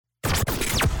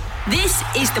This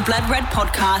is the Blood Red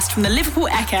podcast from the Liverpool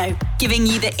Echo, giving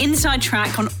you the inside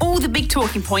track on all the big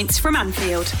talking points from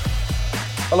Anfield.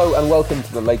 Hello and welcome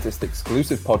to the latest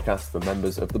exclusive podcast for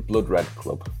members of the Blood Red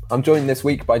Club. I'm joined this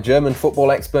week by German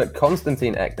football expert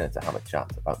Konstantin Eckner to have a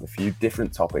chat about a few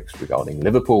different topics regarding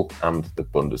Liverpool and the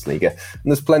Bundesliga.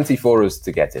 And there's plenty for us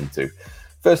to get into.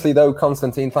 Firstly though,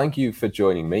 Konstantin, thank you for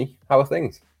joining me. How are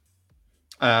things?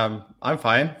 I'm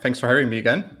fine. Thanks for having me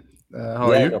again.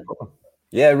 How are you? No problem.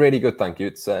 Yeah, really good, thank you.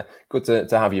 It's good to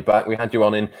have you back. We had you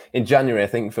on in January, I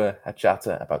think, for a chat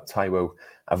about Taiwo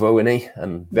Awoniyi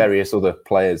and various other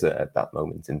players at that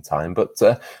moment in time. But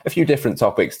a few different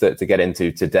topics to get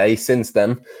into today. Since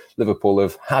then, Liverpool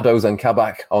have had Ozan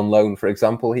Kabak on loan, for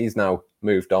example. He's now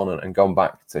moved on and gone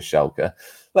back to Schalke.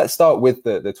 Let's start with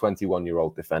the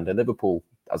 21-year-old defender. Liverpool,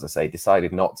 as I say,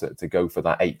 decided not to go for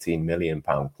that £18 million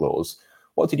clause.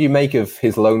 What did you make of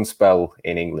his loan spell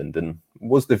in England? And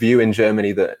was the view in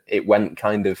Germany that it went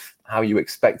kind of how you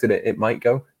expected it might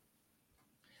go?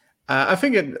 I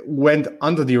think it went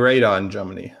under the radar in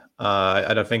Germany.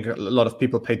 I don't think a lot of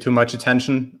people pay too much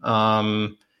attention.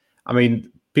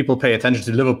 People pay attention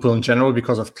to Liverpool in general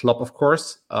because of Klopp, of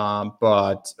course,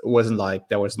 but it wasn't like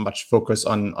there was much focus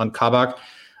on Kabak.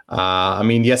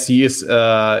 Yes, he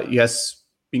has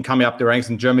been coming up the ranks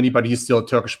in Germany, but he's still a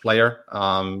Turkish player.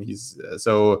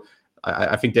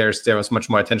 I think there was much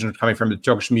more attention coming from the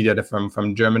Turkish media than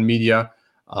from German media.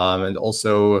 And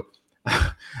also,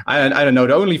 I don't know.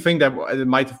 The only thing that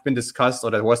might have been discussed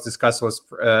or that was discussed was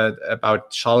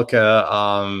about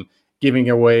Schalke giving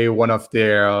away one of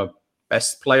their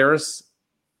best players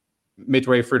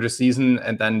midway through the season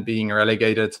and then being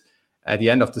relegated at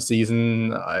the end of the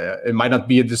season. It might not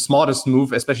be the smartest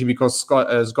move, especially because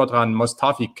Shkodran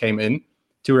Mustafi came in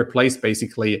to replace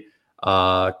basically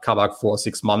Kabak for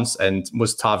 6 months, and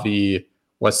Mustafi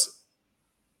was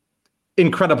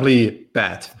incredibly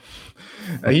bad.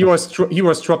 He was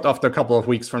dropped after a couple of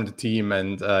weeks from the team,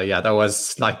 and that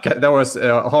was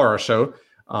a horror show.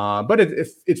 But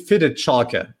it fitted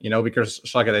Schalke, because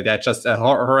Schalke they had just a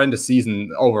horrendous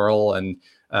season overall, and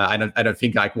I don't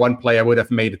think like one player would have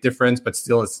made a difference, but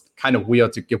still it's kind of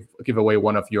weird to give away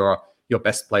one of your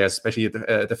best players, especially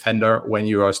a defender, when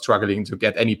you are struggling to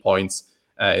get any points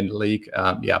in the league.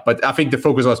 But I think the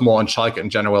focus was more on Schalke in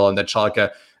general, and that Schalke,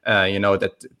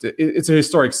 it's a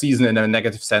historic season in a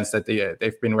negative sense that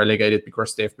they've been relegated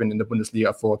because they've been in the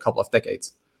Bundesliga for a couple of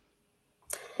decades.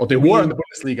 Or they were in the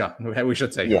Bundesliga, we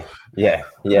should say. Yeah.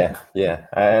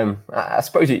 I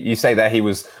suppose you say that he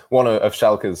was one of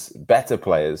Schalke's better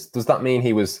players. Does that mean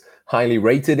he was highly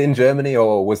rated in Germany,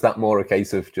 or was that more a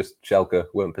case of just Schalke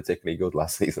weren't particularly good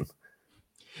last season?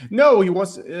 No, he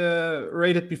was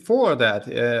rated before that.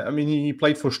 He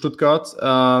played for Stuttgart.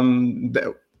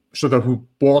 Stuttgart who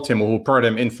bought him or who brought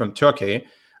him in from Turkey.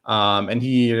 And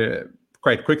he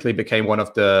quite quickly became one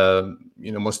of the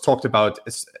most talked about,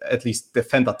 at least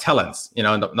defender talents.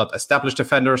 Not established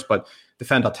defenders, but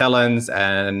defender talents.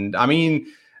 And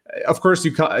of course,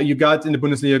 you got in the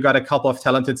Bundesliga, you got a couple of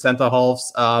talented centre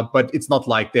halves, but it's not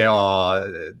like there are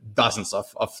dozens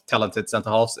of talented centre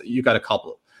halves. You got a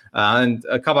couple. And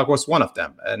Kabak was one of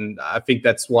them. And I think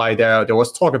that's why there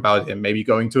was talk about him maybe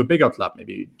going to a bigger club,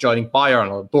 maybe joining Bayern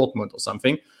or Dortmund or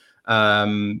something.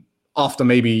 After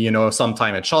maybe, some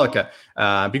time at Schalke.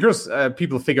 Because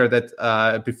people figure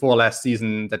that before last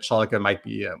season that Schalke might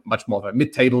be much more of a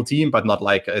mid-table team, but not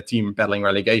like a team battling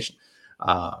relegation. He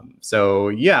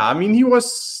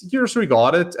was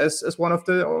regarded as one of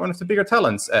the bigger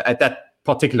talents at that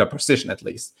particular position, at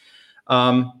least.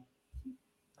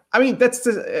 That's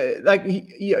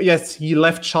he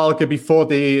left Schalke before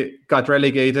they got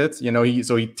relegated.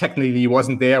 He technically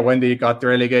wasn't there when they got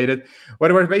relegated.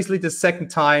 But it was basically the second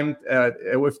time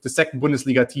with the second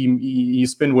Bundesliga team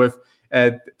he's been with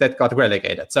that got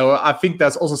relegated. So I think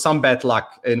there's also some bad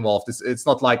luck involved. It's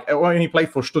not like when he played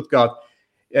for Stuttgart,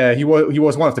 he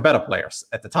was one of the better players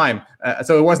at the time.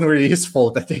 So it wasn't really his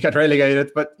fault that they got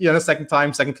relegated. But second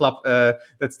club,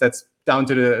 that's down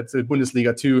to the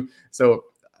Bundesliga too. So.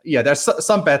 Yeah, there's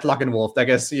some bad luck involved, I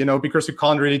guess, because you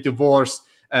can't really divorce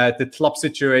the club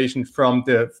situation from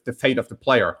the fate of the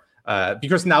player.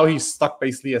 Because now he's stuck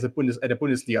basically at a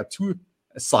Bundesliga 2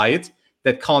 side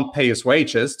that can't pay his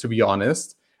wages, to be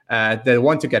honest. They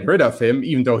want to get rid of him,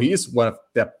 even though he is one of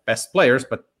their best players,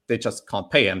 but they just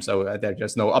can't pay him. So there's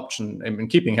just no option in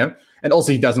keeping him. And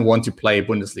also he doesn't want to play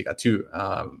Bundesliga 2.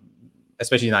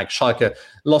 Especially like Schalke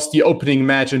lost the opening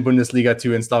match in Bundesliga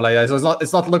 2 and stuff like that. So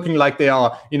it's not looking like they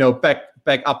are,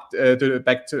 back up to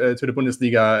the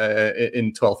Bundesliga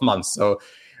in 12 months. So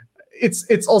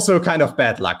it's also kind of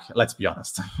bad luck, let's be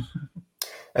honest.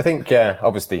 I think,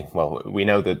 obviously, well, we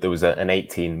know that there was an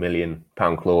 £18 million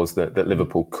clause that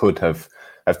Liverpool could have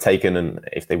taken, and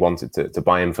if they wanted to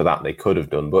buy him for that, they could have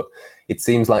done. But it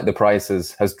seems like the price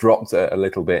has dropped a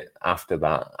little bit after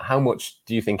that. How much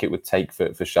do you think it would take for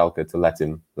Schalke to let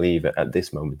him leave at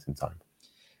this moment in time?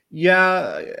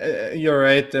 Yeah, you're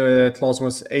right. The clause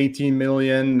was 18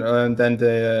 million, and then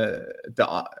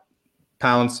the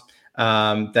pounds.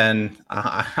 Then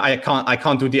I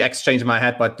can't do the exchange in my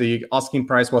head, but the asking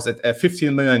price was at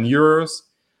 15 million euros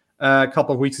a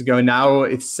couple of weeks ago. Now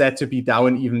it's set to be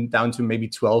down to maybe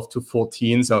 12 to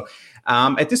 14. So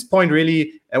at this point,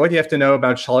 really, what you have to know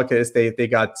about Schalke is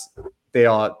they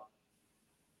are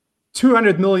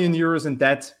 200 million euros in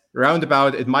debt.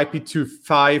 Roundabout, it might be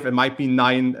 2.5, it might be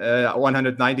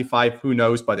 195, who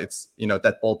knows? But it's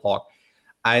that ballpark,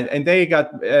 and they got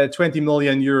 20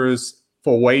 million euros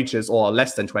for wages, or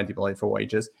less than 20 million for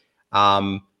wages,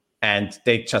 and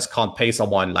they just can't pay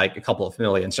someone like a couple of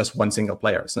millions, just one single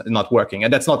player. It's not working,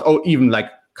 and that's not even like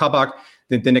Kabak.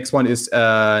 The next one is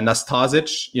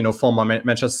Nastasic, former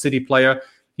Manchester City player.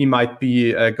 He might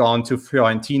be gone to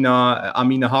Fiorentina.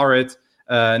 Amina Harit,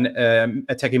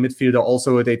 attacking midfielder,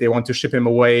 also they want to ship him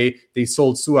away. They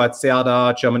sold Suat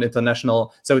Serdar, German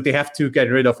international, so they have to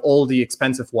get rid of all the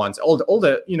expensive ones, all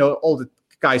the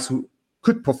guys who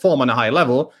could perform on a high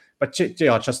level, but they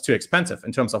are just too expensive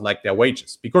in terms of like their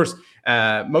wages, because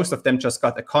most of them just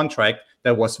got a contract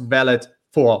that was valid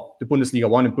for the Bundesliga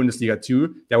 1 and Bundesliga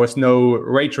 2. There was no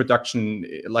rate reduction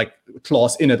like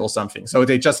clause in it or something, so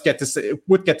they just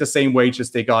would get the same wages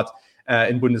they got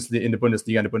in the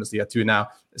Bundesliga and the Bundesliga 2 now.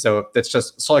 So that's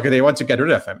just Schalke. They want to get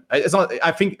rid of him. It's not.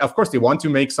 I think, of course, they want to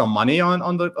make some money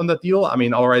on the deal. I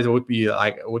mean, otherwise it would be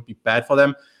bad for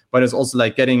them. But it's also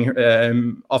like getting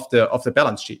off the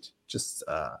balance sheet. Just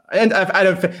and I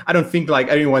don't think like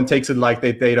everyone takes it like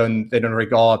they don't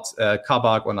regard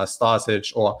Kabak or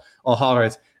Nastasic or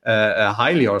Harit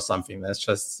highly or something. That's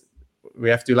just, we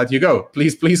have to let you go.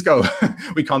 Please go.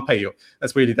 We can't pay you.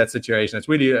 That's really that situation. It's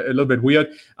really a little bit weird.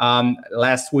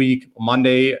 Last week,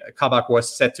 Monday, Kabak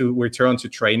was set to return to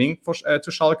training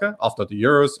to Schalke after the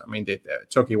Euros. I mean,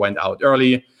 Turkey went out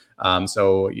early,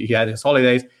 so he had his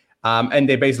holidays. And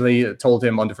they basically told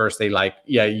him on the first day, like,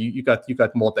 yeah, you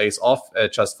got more days off.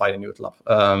 Just find a new club.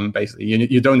 Basically,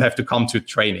 you don't have to come to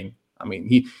training. I mean,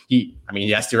 he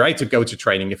has the right to go to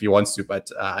training if he wants to,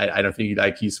 but I don't think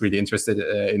like he's really interested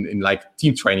in like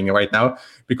team training right now,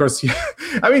 because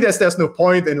there's no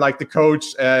point in like the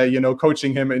coach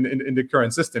coaching him in the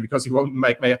current system, because he won't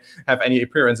have any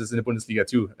appearances in the Bundesliga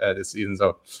 2 this season.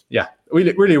 So yeah,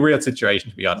 really really weird situation,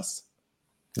 to be honest.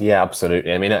 Yeah,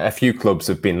 absolutely. I mean, a few clubs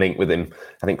have been linked with him.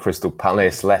 I think Crystal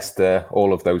Palace, Leicester,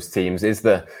 all of those teams. Is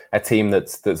there a team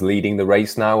that's leading the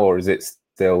race now, or is it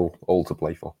still all to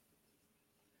play for?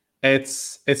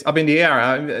 It's up in the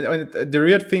air. The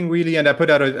weird thing, really, and I put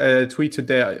out a tweet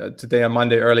today on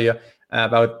Monday earlier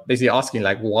about basically asking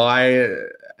like, why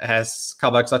has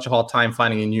Kabak such a hard time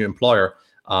finding a new employer?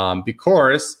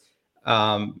 Because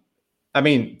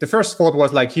the first thought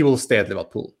was like he will stay at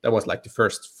Liverpool. That was like the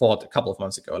first thought a couple of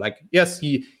months ago. Like, yes,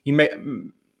 he may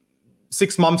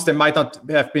 6 months. They might not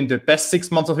have been the best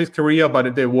 6 months of his career,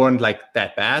 but they weren't like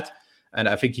that bad. And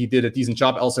I think he did a decent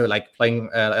job, also like playing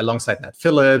alongside Nat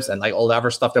Phillips and like all the other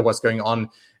stuff that was going on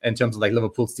in terms of like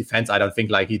Liverpool's defense. I don't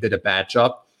think like he did a bad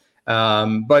job,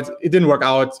 but it didn't work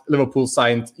out. Liverpool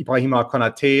signed Ibrahima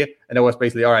Konate, and it was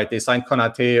basically, all right, they signed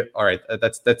Konate. All right,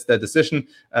 that's their decision.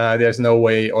 There's no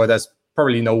way, or there's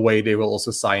probably no way they will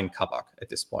also sign Kabak at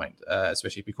this point,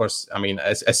 especially because, I mean,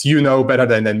 as you know better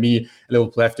than me,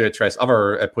 Liverpool have to address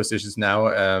other positions now,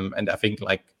 and I think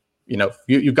like,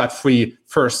 you got 3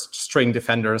 first-string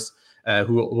defenders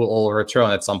who will all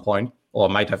return at some point, or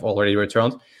might have already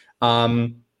returned.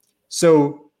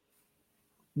 So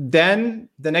then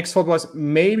the next thought was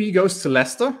maybe he goes to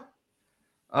Leicester,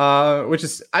 which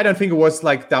is, I don't think it was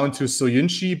like down to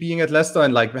Soyuncu being at Leicester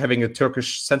and like having a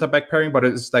Turkish centre-back pairing, but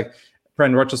it's like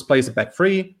Brendan Rodgers plays a back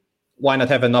 3. Why not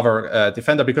have another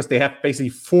defender? Because they have basically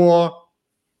 4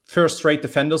 first-rate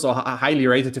defenders, or highly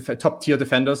rated top-tier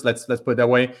defenders. Let's put it that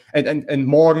way. And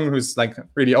Morgan, who's like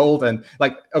really old, and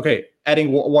like, okay,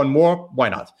 adding one more, why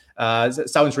not?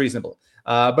 Sounds reasonable.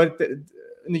 But the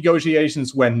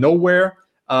negotiations went nowhere.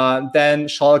 Then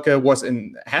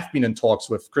Schalke have been in talks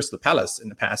with Crystal Palace in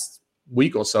the past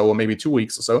week or so, or maybe 2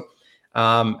 weeks or so.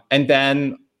 And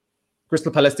then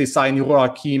Crystal Palace, they signed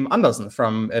Joachim Andersen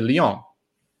from Lyon.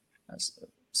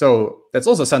 So that's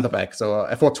also centre back. So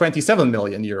for 27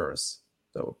 million euros,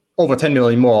 so over 10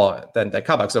 million more than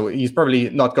Kabak. So he's probably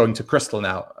not going to Crystal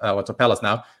now, or to Palace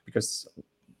now, because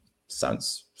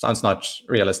sounds not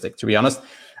realistic, to be honest.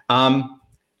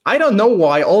 I don't know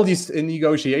why all these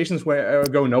negotiations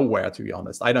go nowhere, to be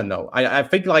honest. I don't know. I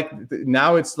think like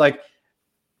now it's like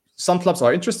some clubs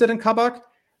are interested in Kabak,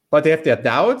 but they have their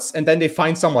doubts, and then they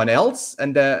find someone else,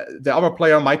 and the other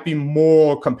player might be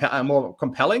more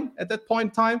compelling at that point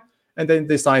in time, and then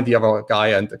they sign the other guy,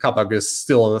 and Kabak is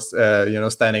still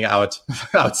standing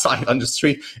outside on the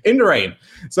street in the rain.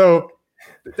 So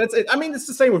that's it. I mean, it's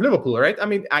the same with Liverpool, right? I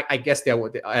mean, I guess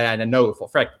and I know for a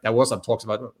fact there was some talks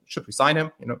about should we sign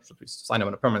him? Should we sign him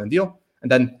on a permanent deal?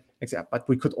 And then, but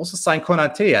we could also sign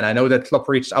Konate. And I know that Klopp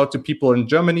reached out to people in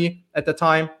Germany at the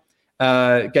time,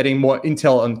 getting more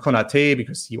intel on Konate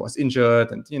because he was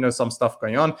injured and some stuff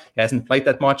going on. He hasn't played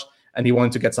that much, and he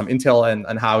wanted to get some intel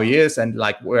and how he is and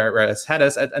like where his head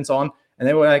is and so on. And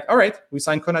they were like, all right, we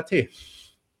signed Konate.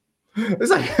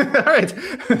 It's like, all right.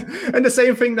 And the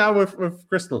same thing now with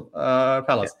Crystal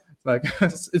Palace. Like,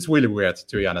 it's really weird,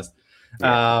 to be honest.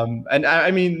 Yeah. And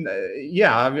I mean,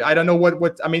 I don't know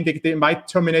what I mean, they might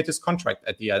terminate his contract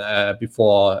at the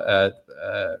before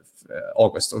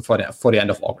August, or for the end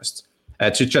of August,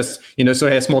 to just, so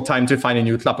he has more time to find a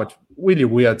new club. But really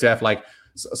weird to have like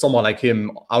someone like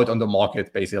him out on the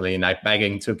market, basically, and like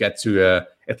begging to get to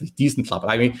at least decent club.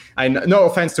 I mean, no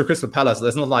offense to Crystal Palace,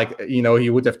 it's not like he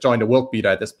would have joined a world beater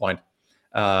at this point.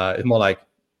 It's more like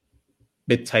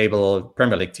mid-table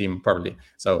Premier League team probably.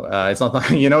 So it's not like,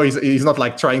 he's not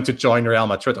like trying to join Real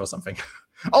Madrid or something.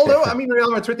 Although I mean,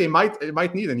 Real Madrid, they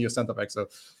might need a new centre back. So.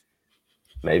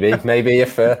 Maybe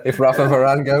if Rafa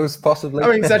Varane goes, possibly. I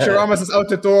mean, Sergio Ramos is out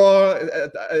the door.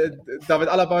 David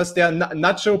Alaba is there.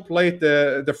 Nacho played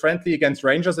the friendly against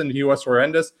Rangers, and he was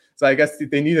horrendous. So I guess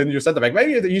they need a new centre back.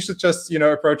 Maybe you should just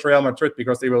approach Real Madrid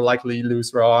because they will likely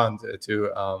lose Varane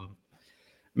to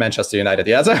Manchester United.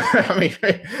 Yeah, so, I mean,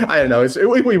 I don't know. It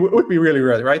would be really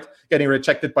weird, right? Getting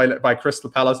rejected by Crystal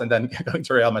Palace and then going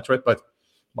to Real Madrid, but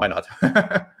why not?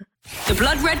 The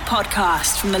Blood Red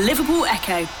Podcast from the Liverpool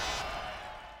Echo.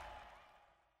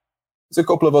 There's a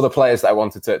couple of other players that I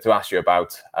wanted to ask you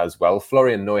about as well.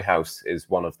 Florian Neuhaus is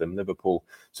one of them. Liverpool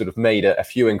sort of made a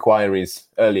few inquiries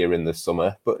earlier in the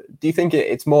summer, but do you think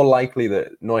it's more likely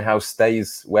that Neuhaus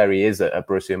stays where he is at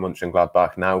Borussia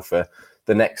Mönchengladbach now for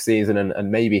the next season,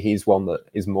 and maybe he's one that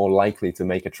is more likely to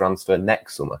make a transfer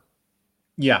next summer?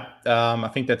 Yeah, I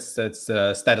think that's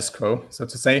status quo, so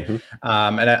to say.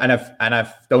 Mm-hmm. And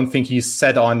I don't think he's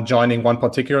set on joining one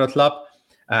particular club.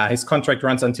 His contract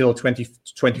runs until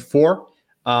 2024.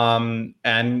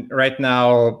 And right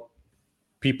now,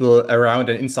 people around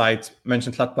and inside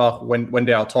Mönchengladbach, when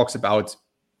there are talks about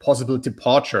possible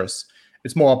departures,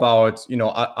 it's more about,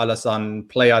 Alassane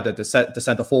Plea, the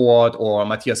center forward, or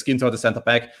Matthias Ginter, the center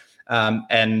back,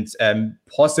 and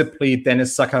possibly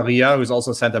Dennis Zakaria, who's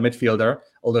also a center midfielder,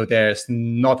 although there's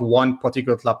not one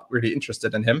particular club really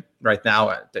interested in him right now.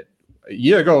 A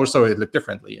year ago or so, it looked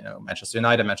differently, Manchester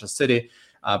United, Manchester City.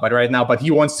 But right now,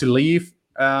 he wants to leave.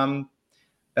 And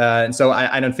so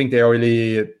I don't think they're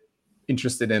really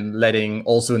interested in letting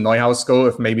also Neuhaus go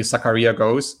if maybe Zakaria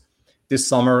goes this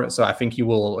summer. So I think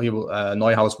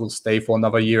Neuhaus will stay for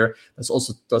another year. There's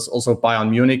also Bayern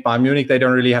Munich. Bayern Munich, they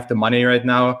don't really have the money right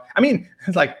now. I mean,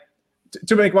 it's like,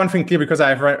 to make one thing clear, because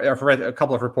I've read a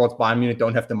couple of reports, Bayern Munich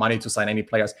don't have the money to sign any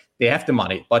players. They have the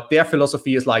money, but their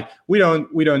philosophy is like, we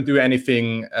don't do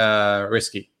anything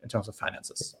risky in terms of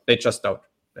finances. They just don't.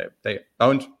 They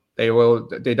don't. They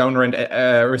don't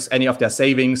risk any of their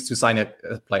savings to sign a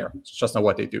player. It's just not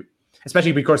what they do.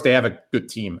 Especially because they have a good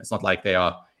team. It's not like they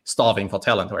are starving for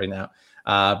talent right now.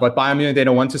 But Bayern Munich, they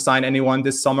don't want to sign anyone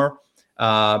this summer.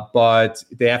 But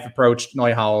they have approached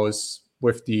Neuhaus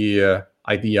with the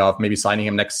idea of maybe signing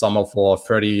him next summer for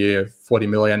 30-40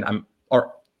 million.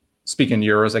 Or speaking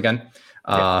euros again.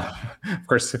 Of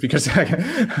course, because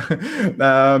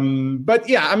but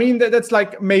yeah, I mean, that's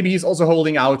like, maybe he's also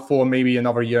holding out for maybe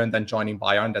another year and then joining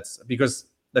Bayern. That's because,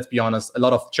 let's be honest, a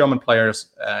lot of German players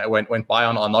when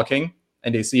Bayern are knocking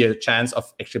and they see a chance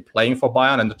of actually playing for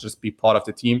Bayern and to just be part of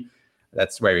the team,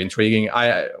 that's very intriguing.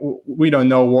 We don't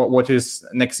know what his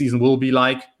next season will be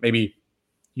like. Maybe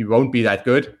he won't be that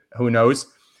good, who knows.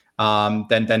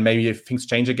 Then maybe if things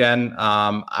change again.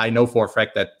 I know for a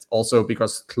fact that also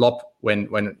because Klopp,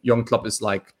 when young Klopp is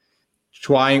like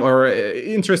trying or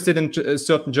interested in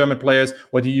certain German players,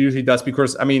 what he usually does,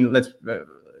 because I mean,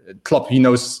 Klopp, he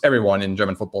knows everyone in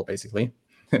German football basically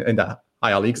in the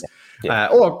higher leagues.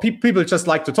 Or people just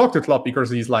like to talk to Klopp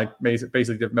because he's like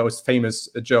basically the most famous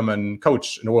German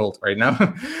coach in the world right now,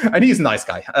 and he's a nice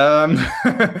guy.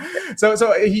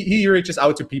 So he reaches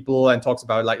out to people and talks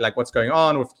about like what's going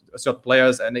on with certain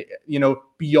players, and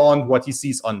beyond what he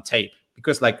sees on tape,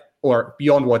 because or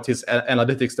beyond what his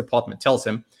analytics department tells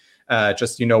him.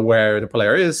 just where the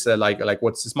player is, like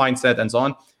what's his mindset and so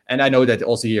on. And I know that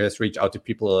also he has reached out to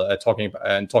people talked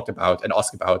about and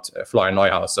asked about Florian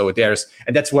Neuhaus. So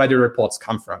and that's where the reports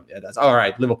come from. Yeah, that's all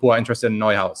right. Liverpool are interested in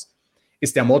Neuhaus.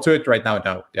 Is there more to it right now?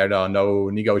 No, there are no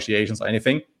negotiations or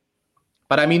anything.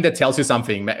 But I mean, that tells you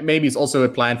something. Maybe it's also a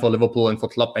plan for Liverpool and for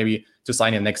Klopp maybe to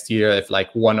sign him next year if like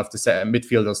one of the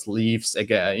midfielders leaves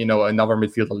again, another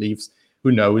midfielder leaves.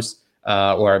 Who knows?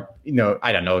 Or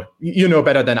I don't know. You know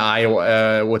better than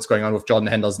I what's going on with Jordan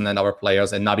Henderson and other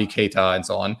players and Naby Keita and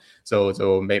so on.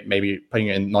 So maybe putting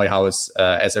in Neuhaus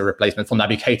as a replacement for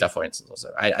Naby Keita, for instance.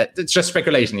 Also, it's just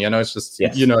speculation. It's just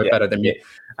it better than me.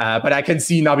 But I can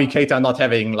see Naby Keita not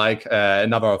having like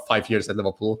another 5 years at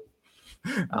Liverpool.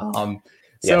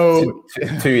 So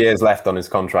 2 years left on his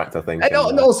contract, I think. And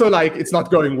also, like, it's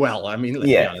not going well. I mean, let's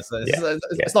be honest.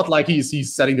 It's not like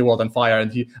he's setting the world on fire.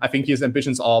 And I think his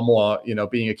ambitions are more,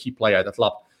 being a key player at the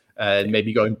club, and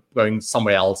maybe going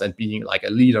somewhere else and being like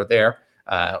a leader there.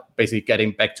 Basically,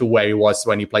 getting back to where he was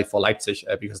when he played for Leipzig,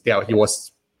 because there he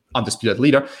was undisputed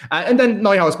leader. And then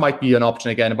Neuhaus might be an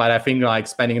option again, but I think like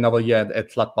spending another year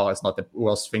at Gladbach is not the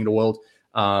worst thing in the world.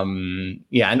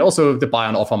 And also the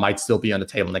Bayern offer might still be on the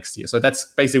table next year. So that's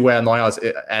basically where Neuhaus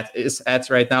is at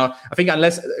right now. I think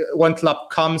unless one club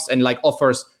comes and like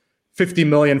offers 50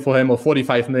 million for him or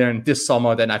 45 million this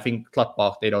summer, then I think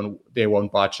Gladbach, they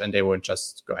won't budge and they won't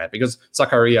just go ahead, because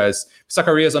Zakaria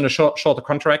is on a shorter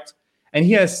contract, and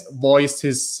he has voiced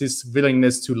his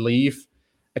willingness to leave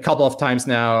a couple of times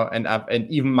now, and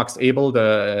even Max Ebel,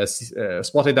 the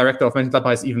sporting director of Mönchengladbach,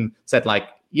 has even said like,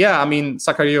 yeah, I mean,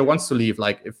 Zakaria wants to leave.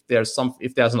 Like, if there's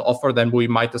an offer, then we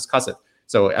might discuss it.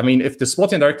 So, I mean, if the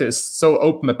sporting director is so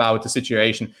open about the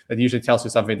situation, that usually tells you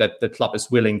something that the club is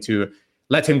willing to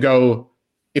let him go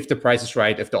if the price is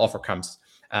right, if the offer comes.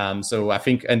 So I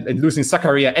think, and losing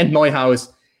Zakaria and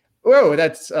Neuhaus,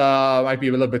 that might be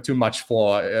a little bit too much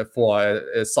for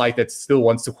a side that still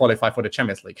wants to qualify for the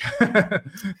Champions League.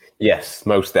 Yes,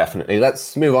 most definitely.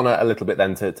 Let's move on a little bit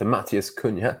then to Matthias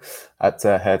Cunha at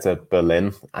Hertha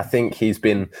Berlin. I think he's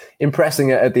been impressing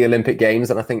at the Olympic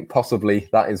Games, and I think possibly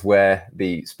that is where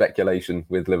the speculation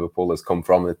with Liverpool has come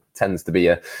from. It tends to be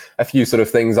a few sort of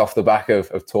things off the back of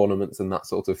tournaments and that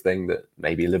sort of thing, that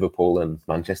maybe Liverpool and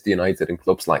Manchester United and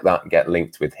clubs like that get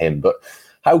linked with him. But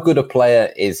how good a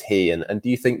player is he? And do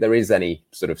you think there is any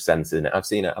sort of sense in it? I've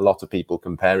seen a lot of people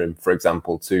compare him, for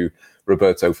example, to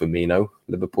Roberto Firmino.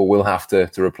 Liverpool will have to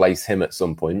replace him at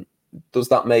some point. Does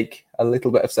that make a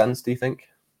little bit of sense, do you think?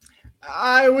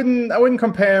 I wouldn't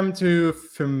compare him to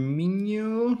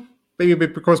Firmino. Maybe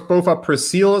because both are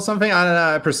Brazil or something. I don't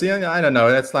know. Brazil, I don't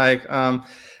know. That's like I'm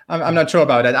not sure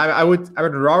about that. I would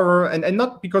rather, and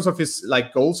not because of his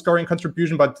like goal scoring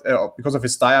contribution, but because of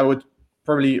his style, I would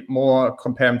probably more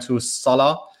compare him to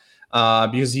Salah,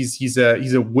 because he's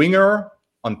a winger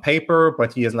on paper,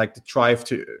 but he has like the drive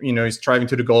to, he's driving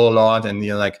to the goal a lot, and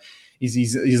like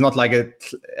he's not like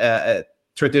a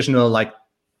traditional like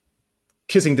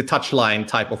kissing the touchline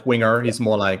type of winger. He's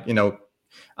more like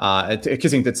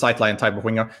kissing the sideline type of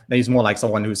winger. Then he's more like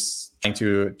someone who's trying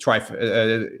to drive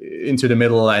into the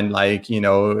middle and like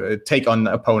take on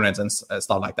opponents and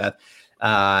stuff like that.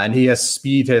 And he has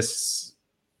speed.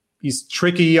 He's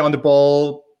tricky on the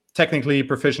ball, technically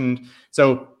proficient.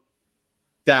 So,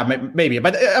 yeah, maybe.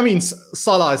 But, I mean,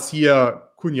 Salah is here,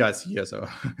 Cunha is here. So,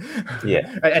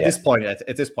 at this point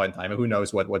in time, who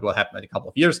knows what will happen in a couple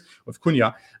of years with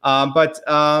Cunha.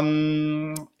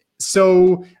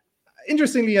 So,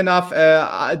 interestingly enough,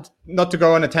 not to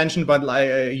go on a tangent, but like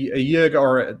a year ago,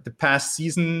 or the past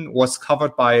season was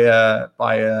covered by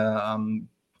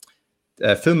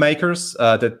filmmakers.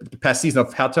 The past season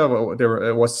of Hertha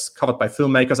there was covered by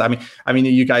filmmakers. I mean,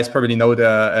 you guys probably know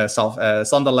the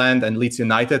Sunderland and Leeds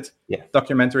United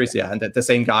documentaries. Yeah, and the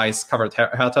same guys covered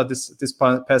Hertha this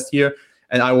past year.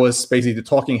 And I was basically the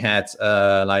talking head,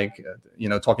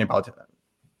 talking about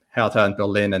Hertha and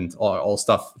Berlin and all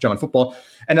stuff, German football.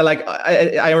 And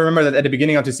I remember that at the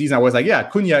beginning of the season, I was like, yeah,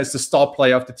 Cunha is the star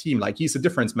player of the team. Like, he's a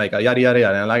difference maker, yada, yada,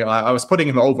 yada. And I was putting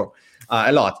him over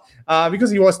a lot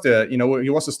because he was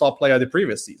the star player the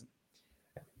previous season.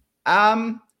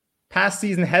 Past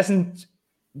season hasn't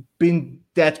been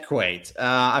that great.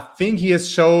 I think he has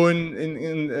shown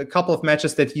in a couple of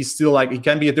matches that he's still he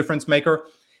can be a difference maker,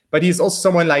 but he's also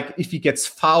someone like, if he gets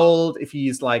fouled, if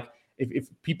he's like,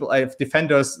 if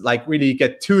defenders like really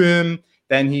get to him,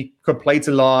 Then he complains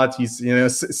a lot. He's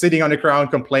sitting on the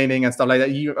ground complaining and stuff like that.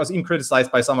 He was even criticized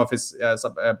by some of his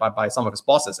by some of his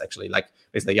bosses, actually. Like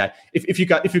basically, yeah, if you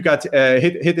got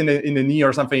hit in the knee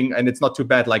or something and it's not too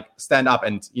bad, like stand up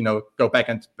and go back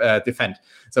and defend.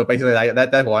 So basically like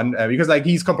that one because like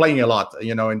he's complaining a lot,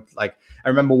 and like I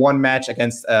remember one match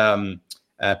against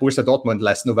Borussia Dortmund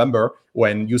last November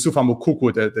when Youssoufa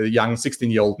Moukoko, the young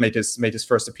 16-year-old, made his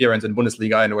first appearance in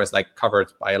Bundesliga and was like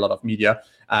covered by a lot of media.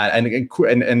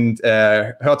 And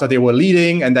Hertha, they were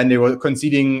leading and then they were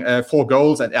conceding 4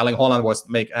 goals, and Erling Haaland was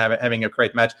having a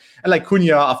great match. And like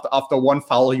Cunha, after one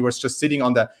foul, he was just sitting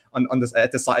on the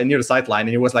side near the sideline,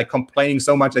 and he was like complaining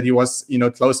so much that he was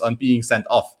close on being sent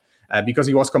off. Because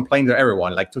he was complaining to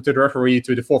everyone, like to the referee,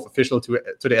 to the fourth official, to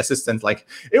the assistant. Like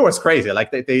it was crazy.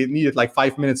 Like they needed like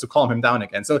 5 minutes to calm him down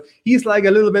again. So he's like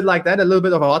a little bit like that, a little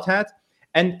bit of a hothead.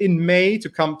 And in May, to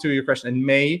come to your question, in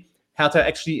May, Hertha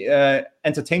actually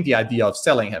entertained the idea of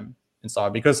selling him in summer,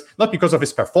 because not because of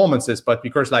his performances, but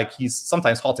because like he's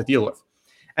sometimes hard to deal with.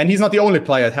 And he's not the only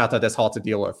player at Hertha that's hard to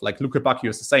deal with. Like Luke Bacchio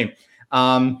is the same.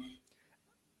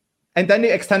 And then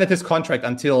they extended his contract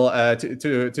until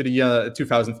to the year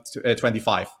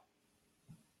 2025.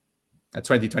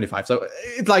 2025. So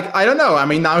it's like, I don't know. I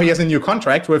mean, now he has a new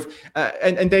contract with,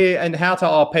 and Hertha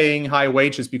are paying high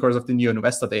wages because of the new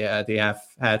investor they have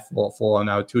had for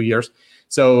now 2 years.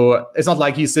 So it's not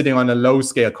like he's sitting on a low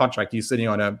scale contract. He's sitting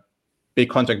on a big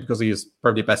contract because he is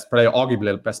probably the best player,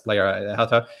 arguably the best player at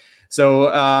Hertha. So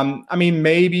I mean,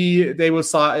 maybe they will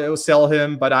sell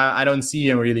him, but I don't see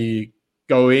him really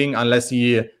going unless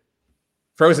he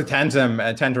throws a tantrum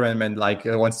and like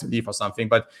wants to leave or something.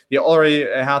 But they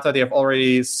have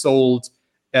already sold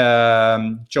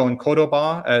Joan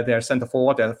Cordoba, their center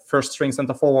forward, their first string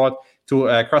center forward, to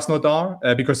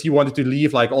Krasnodar because he wanted to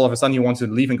leave. Like all of a sudden he wanted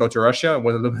to leave and go to Russia. It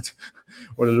was a little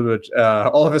bit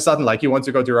all of a sudden like he wants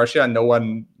to go to Russia and no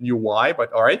one knew why,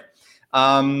 but all right.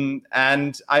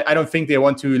 And I don't think they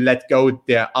want to let go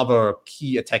their other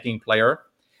key attacking player,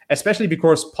 especially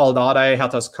because Paul Dardai,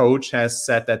 Hertha's coach, has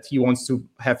said that he wants to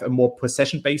have a more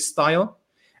possession-based style.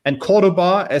 And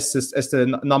Cordoba, as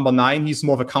the number 9, he's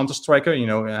more of a counter-striker,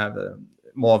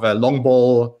 more of a long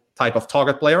ball type of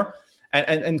target player.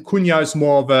 And Cunha is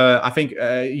more of I think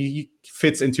he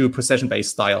fits into a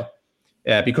possession-based style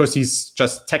because he's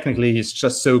just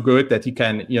so good that he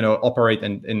can, operate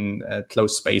in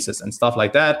close spaces and stuff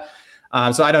like that.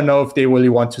 So I don't know if they really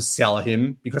want to sell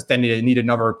him because then they need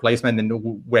another replacement,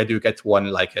 and where do you get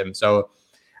one like him? So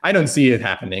I don't see it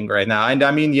happening right now. And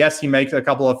I mean, yes, he makes a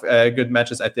couple of good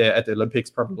matches at the Olympics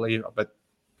probably, but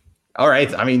all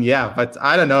right. I mean, yeah, but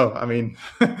I don't know. I mean,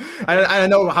 I don't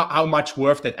know how much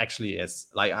worth that actually is.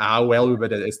 Like how valuable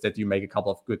it is that you make a couple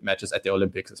of good matches at the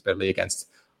Olympics, especially against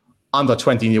under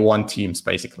 21 teams,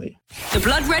 basically. The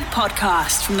Blood Red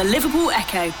Podcast from the Liverpool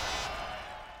Echo.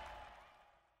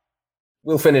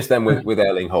 We'll finish then with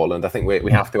Erling Haaland. I think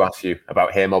we have to ask you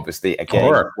about him, obviously, again,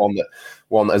 sure.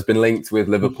 one that has been linked with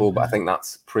Liverpool, but I think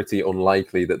that's pretty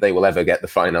unlikely that they will ever get the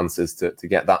finances to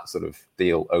get that sort of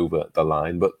deal over the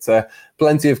line. But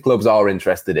plenty of clubs are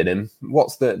interested in him.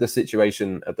 What's the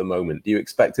situation at the moment? Do you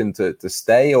expect him to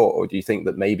stay, or do you think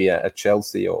that maybe a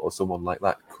Chelsea or someone like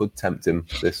that could tempt him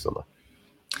this summer?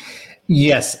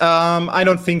 Yes, I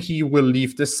don't think he will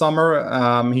leave this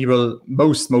summer. He will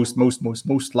most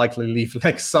likely leave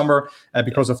next summer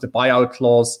because of the buyout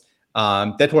clause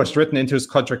that was written into his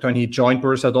contract when he joined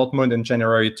Borussia Dortmund in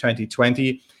January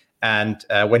 2020. And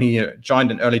when he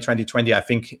joined in early 2020, I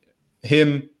think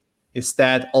his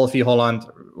dad, Alfie Haaland,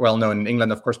 well known in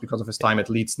England, of course, because of his time at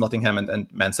Leeds, Nottingham, and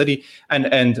Man City,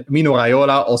 and Mino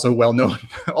Raiola, also well known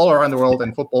all around the world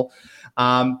in football.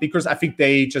 Because I think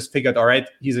they just figured, all right,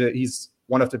 he's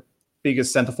one of the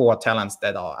biggest center forward talents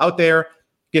that are out there.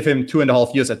 Give him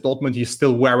 2.5 years at Dortmund. He's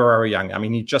still very, very young. I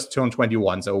mean, he just turned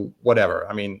 21, so whatever.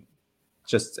 I mean,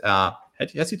 just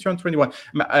has he turned 21?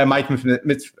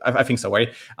 I think so,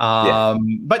 right?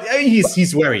 But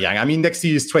he's very young. I mean, next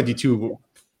year he's 22.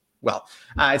 Well,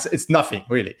 it's nothing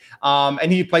really.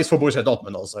 And he plays for Borussia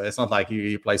Dortmund also. It's not like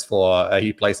he plays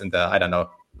in the, I don't know,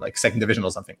 like second division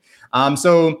or something.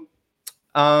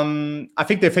 I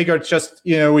think they figured just,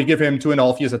 we give him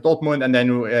 2.5 years at Dortmund, and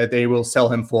then they will sell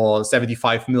him for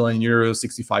 75 million euros,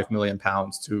 65 million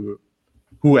pounds to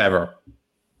whoever.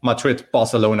 Madrid,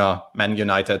 Barcelona, Man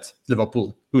United,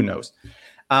 Liverpool, who knows.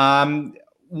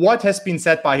 What has been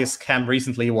said by his camp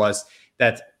recently was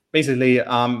that basically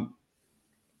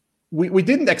we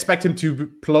didn't expect him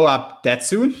to blow up that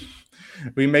soon.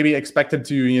 We maybe expect him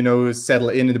to, settle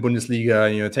in the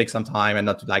Bundesliga, take some time and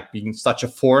not like being such a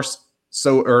force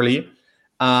so early.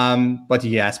 But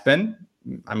he has been.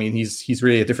 I mean, he's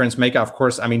really a difference maker. Of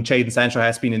course, I mean, Jadon Sancho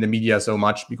has been in the media so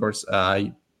much because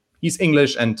he's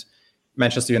English, and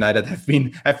Manchester United have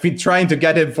been trying to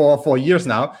get him for years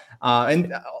now,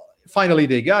 and finally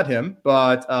they got him.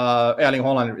 But Erling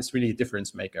Haaland is really a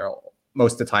difference maker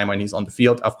most of the time when he's on the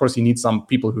field. Of course, he needs some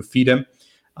people who feed him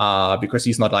because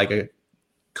he's not like a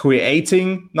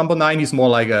creating number 9. He's more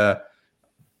like a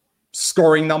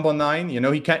scoring number 9. You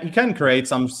know, he can create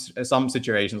some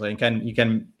situations, and he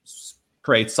can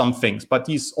create some things, but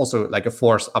he's also like a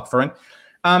force up front.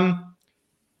 And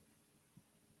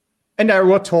there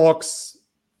were talks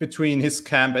between his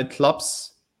camp and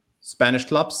clubs, Spanish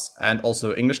clubs and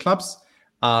also English clubs.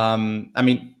 I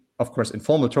mean, of course,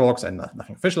 informal talks and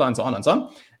nothing official, and so on and so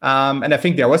on. And I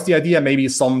think there was the idea maybe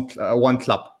one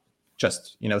club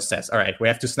just, you know, says, all right, we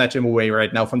have to snatch him away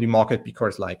right now from the market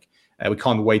because like we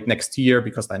can't wait next year,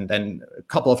 because then a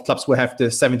couple of clubs will have the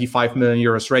 75 million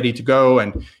euros ready to go.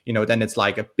 And, you know, then it's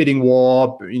like a bidding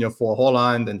war, you know, for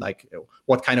Haaland, and like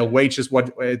what kind of wages,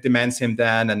 what demands him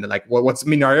then. And like, what's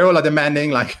Mino demanding?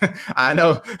 Like, I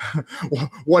know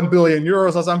 1 billion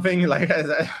euros or something, like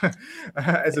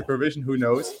as a provision, who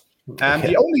knows? And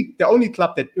the only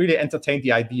club that really entertained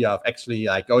the idea of actually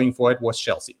like going for it was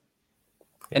Chelsea.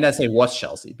 And I say was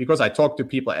Chelsea because I talked to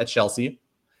people at Chelsea,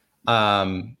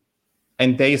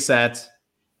 and they said,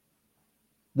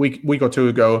 week or two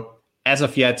ago, as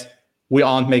of yet, we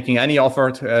aren't making any offer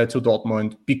to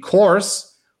Dortmund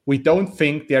because we don't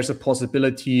think there's a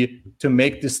possibility to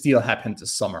make this deal happen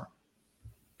this summer.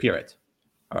 Period.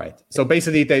 All right. So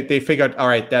basically, they figured, all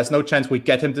right, there's no chance we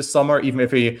get him this summer, even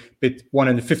if we bid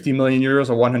 150 million euros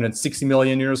or 160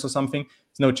 million euros or something.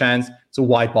 There's no chance. So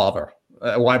why bother?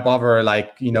 Why bother,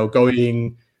 like, you know,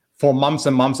 going for months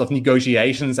and months of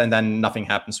negotiations and then nothing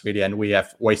happens really, and we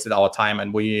have wasted our time,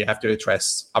 and we have to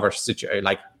address other situations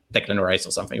like Declan Rice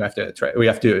or something. We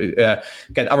have to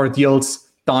get our deals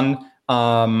done.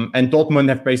 And Dortmund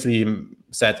have basically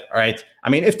said, all right, I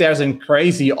mean, if there's a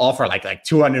crazy offer like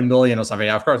 200 million or something,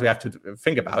 of course we have to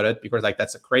think about it, because like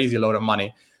that's a crazy load of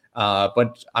money.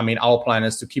 But I mean, our plan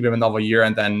is to keep him another year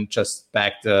and then just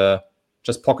pocket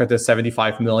the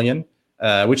 75 million.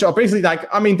 Which are basically like,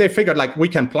 I mean, they figured like we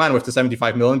can plan with the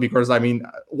 75 million because, I mean,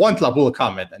 one club will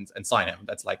come and sign him.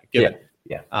 That's like a given.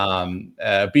 Yeah.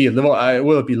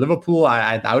 Will it be Liverpool?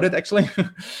 I doubt it, actually.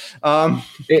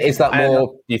 Is that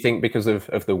more, do you think, because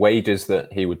of the wages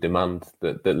that he would demand,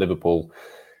 that Liverpool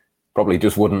probably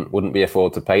just wouldn't be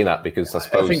afford to pay that? Because I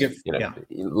suppose,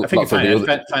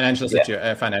 financial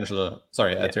situation, financial.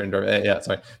 Sorry, I turned over.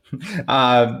 Sorry.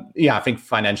 I think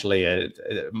financially,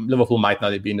 Liverpool might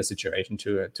not be in the situation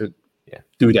to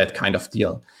do that kind of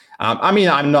deal. I mean,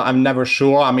 I'm never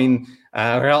sure. I mean,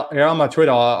 Real Madrid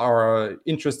are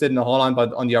interested in Haaland,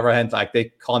 but on the other hand, like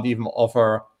they can't even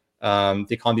offer Rahan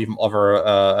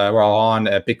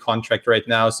a big contract right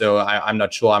now. So I'm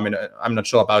not sure. I mean, I'm not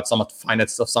sure about some of the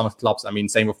finances of some of the clubs. I mean,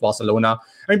 same with Barcelona.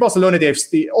 I mean, Barcelona,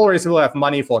 they always will have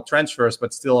money for transfers,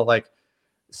 but still a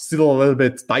little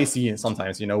bit dicey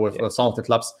sometimes, you know, with some of the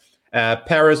clubs.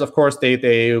 Paris, of course,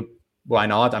 they why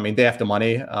not? I mean, they have the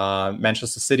money.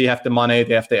 Manchester City have the money.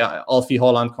 They have the Alfie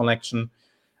Haaland connection.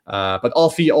 But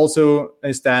Alfie also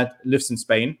lives in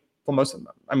Spain for most of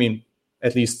them. I mean,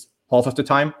 at least half of the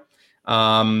time.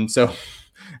 So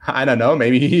I don't know,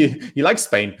 maybe he likes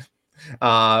Spain.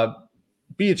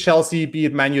 Be it Chelsea, be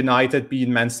it Man United, be it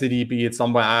Man City, be it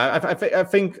somewhere. I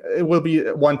think it will be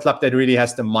one club that really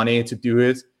has the money to do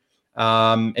it,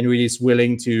 and really is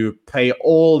willing to pay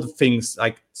all the things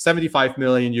like 75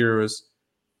 million euros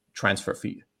transfer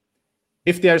fee.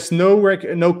 If there's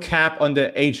no cap on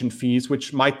the agent fees,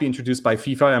 which might be introduced by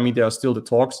FIFA, I mean, there are still the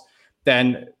talks,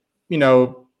 then, you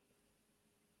know,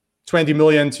 20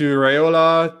 million to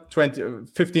Raiola,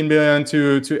 15 million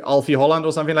to Alfie Haaland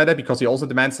or something like that, because he also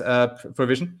demands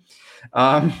provision.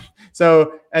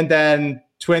 So, and then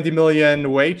 20 million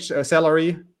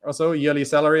salary or so, yearly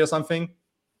salary or something.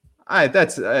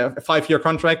 That's a 5-year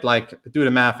contract. Like, do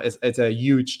the math. It's a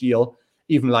huge deal.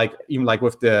 Even like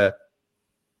with the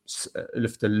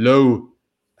low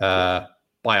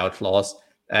buyout clause.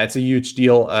 It's a huge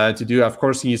deal to do. Of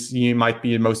course, he might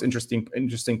be the most interesting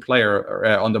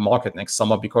player on the market next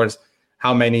summer, because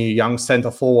how many young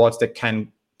center forwards that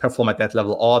can perform at that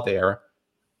level are there?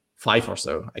 5 or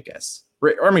so, I guess.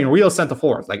 I mean, real center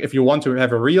forwards. Like, if you want to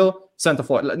have a real center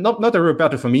forward, not a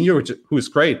Roberto Firmino, who is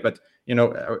great, but, you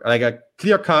know, like a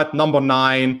clear-cut number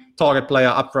 9 target player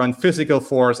up front, physical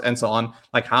force, and so on.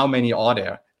 Like, how many are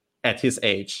there at his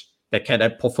age that can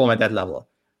perform at that level?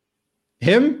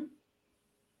 Him,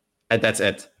 And that's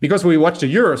it. Because we watched the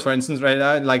Euros, for instance, right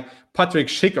now, like Patrick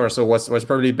Schick or so was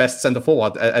probably best center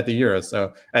forward at the Euros.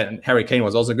 So, and Harry Kane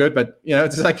was also good, but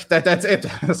it's like that's it.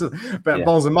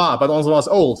 Benzema's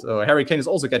old, so Harry Kane is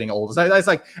also getting older. So it's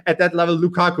like at that level,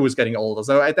 Lukaku is getting older.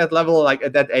 So at that level, like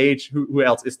at that age, who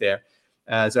else is there?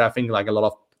 So I think like a lot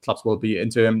of clubs will be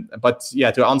into him. But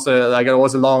yeah, to answer, like it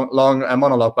was a long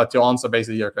monologue, but to answer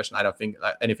basically your question, I don't think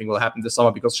anything will happen this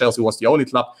summer because Chelsea was the only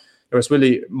club. It was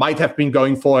really might have been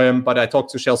going for him, but I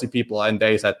talked to Chelsea people and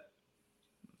they said,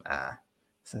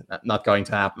 it's not going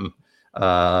to happen.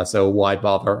 So why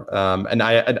bother? And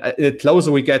the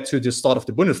closer we get to the start of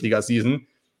the Bundesliga season,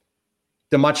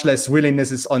 the much less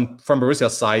willingness is from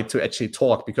Borussia's side to actually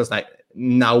talk because like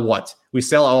now what? We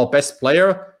sell our best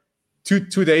player 2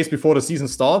 days before the season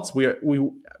starts. We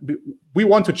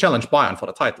want to challenge Bayern for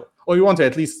the title, or we want to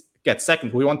at least get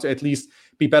second. We want to at least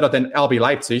be better than RB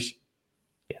Leipzig.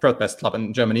 Third best club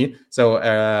in Germany. So,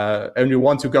 and we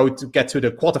want to get to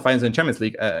the quarterfinals in Champions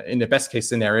League in the best case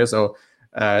scenario. So,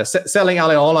 selling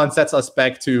Erling Haaland sets us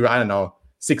back to, I don't know,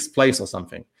 6th place or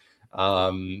something.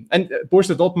 And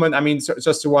Borussia Dortmund, I mean,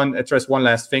 just to address one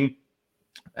last thing,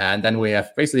 and then we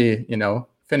have basically,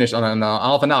 finished on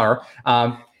half an hour.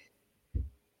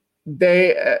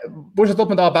 Borussia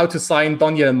Dortmund are about to sign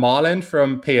Daniel Malen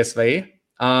from PSV.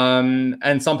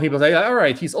 And some people say, all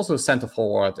right, he's also center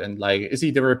forward. And like, is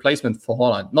he the replacement for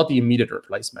Haaland? Not the immediate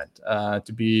replacement.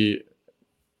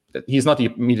 He's not the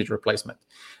immediate replacement.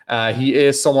 He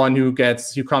is someone who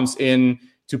comes in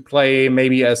to play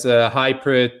maybe as a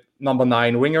hybrid number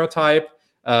 9 winger type,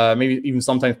 maybe even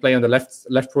sometimes play on the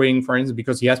left wing, for instance,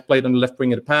 because he has played on the left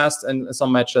wing in the past and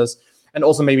some matches. And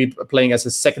also maybe playing as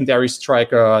a secondary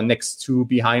striker next to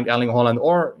behind Erling Haaland,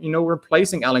 or,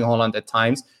 replacing Erling Haaland at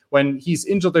times when he's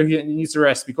injured or he needs to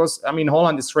rest. Because, I mean,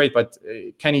 Haaland is great, but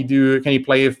can he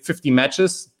play 50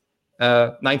 matches,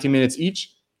 90 minutes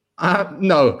each?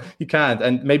 No, he can't.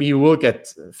 And maybe he will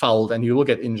get fouled and he will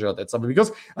get injured at something.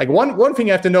 Because, like, one thing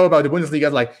you have to know about the Bundesliga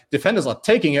is, like, defenders are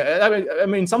taking it. I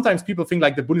mean, sometimes people think,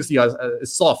 like, the Bundesliga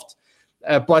is soft.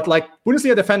 But like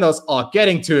Bundesliga defenders are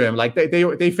getting to him. Like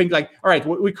they think like, all right,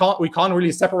 we can't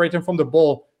really separate him from the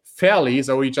ball fairly,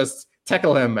 so we just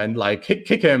tackle him and like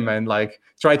kick him and like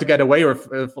try to get away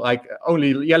with like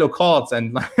only yellow cards,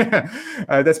 and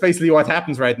that's basically what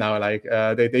happens right now. Like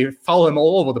they foul him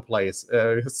all over the place.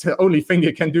 It's the only thing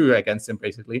you can do against him,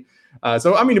 basically.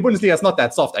 So I mean, the Bundesliga is not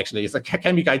that soft actually. It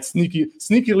can be quite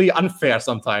sneakily unfair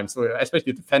sometimes,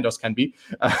 especially defenders can be.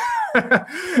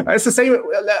 It's the same.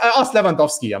 Ask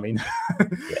Lewandowski. I mean,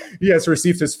 he has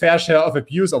received his fair share of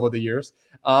abuse over the years.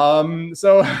 But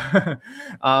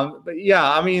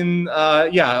yeah, I mean,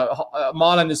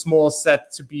 Malen is more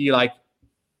set to be like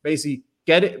basically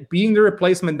being the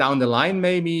replacement down the line,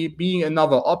 maybe being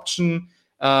another option.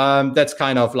 That's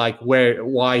kind of like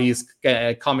why he's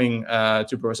coming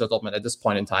to Borussia Dortmund at this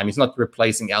point in time. He's not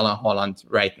replacing Erling Haaland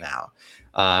right now.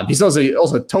 He's also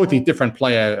a totally different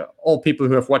player. All people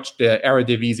who have watched the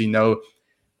Eredivisie know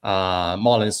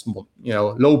Malen is,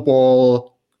 low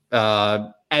ball,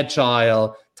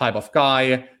 agile type of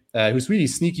guy who's really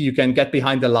sneaky. You can get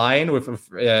behind the line with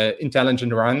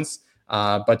intelligent runs,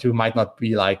 but who might not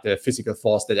be like the physical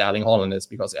force that Erling Haaland is,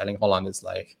 because Erling Haaland is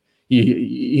like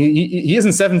he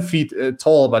isn't 7 feet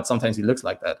tall, but sometimes he looks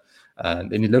like that,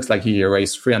 and he looks like he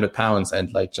weighs 300 pounds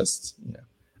and like just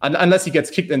unless he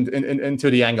gets kicked into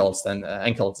the ankles, and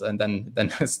then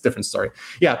it's a different story.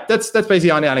 Yeah, that's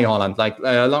basically on Erling Haaland. Like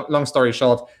long story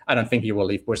short, I don't think he will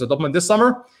leave Borussia Dortmund this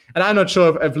summer, and I'm not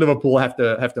sure if Liverpool have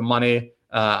the money.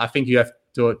 I think you have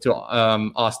to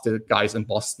ask the guys in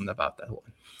Boston about that one.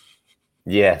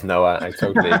 Yeah, no, I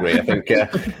totally agree. I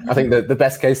think the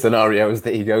best case scenario is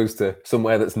that he goes to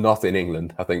somewhere that's not in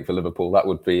England. I think for Liverpool that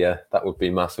would be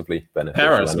massively beneficial.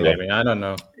 Paris, anyway. maybe, I don't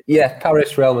know. Yeah,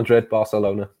 Paris, Real Madrid,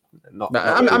 Barcelona. I'm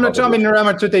not sure. I mean, Real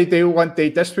Madrid they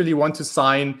desperately want to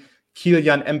sign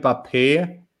Kylian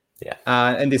Mbappé. Yeah,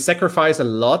 and they sacrifice a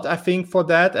lot, I think, for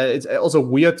that. It's also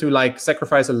weird to like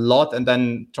sacrifice a lot and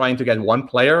then trying to get one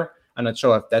player. I'm not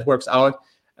sure if that works out.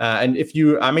 And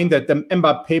that the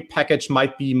Mbappé package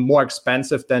might be more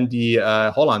expensive than the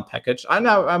Haaland package.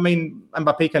 I mean,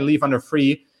 Mbappé can leave under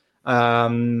free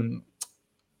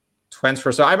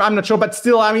transfer, so I'm not sure. But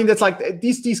still, I mean, that's like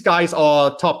these guys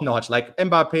are top notch. Like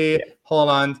Mbappé,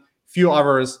 Haaland, few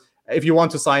others. If you want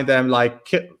to sign them, like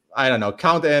I don't know,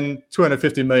 count in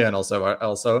 250 million also.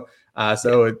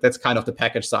 So that's kind of the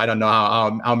package. So I don't know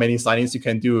how many signings you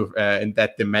can do in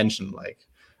that dimension. Like,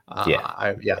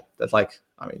 that's like.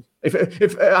 I mean,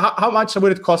 if how much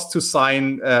would it cost to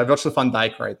sign Virgil van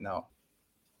Dijk right now?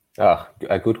 Oh,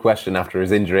 a good question after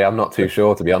his injury. I'm not too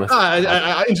sure, to be honest.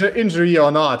 Injury or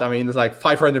not, I mean, it's like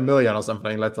 500 million or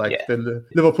something. That's like the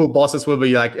Liverpool bosses will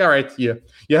be like, all right, you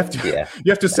have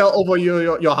to sell over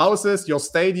your houses, your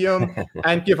stadium,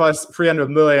 and give us 300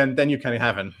 million. Then you can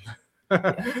have him.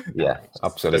 Yeah,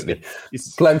 absolutely.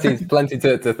 Plenty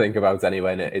to think about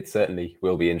anyway, and it certainly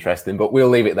will be interesting. But we'll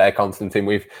leave it there, Konstantin.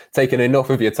 We've taken enough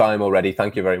of your time already.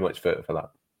 Thank you very much for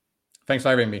that. Thanks for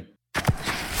having me.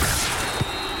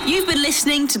 You've been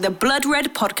listening to the Blood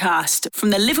Red podcast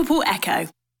from the Liverpool Echo.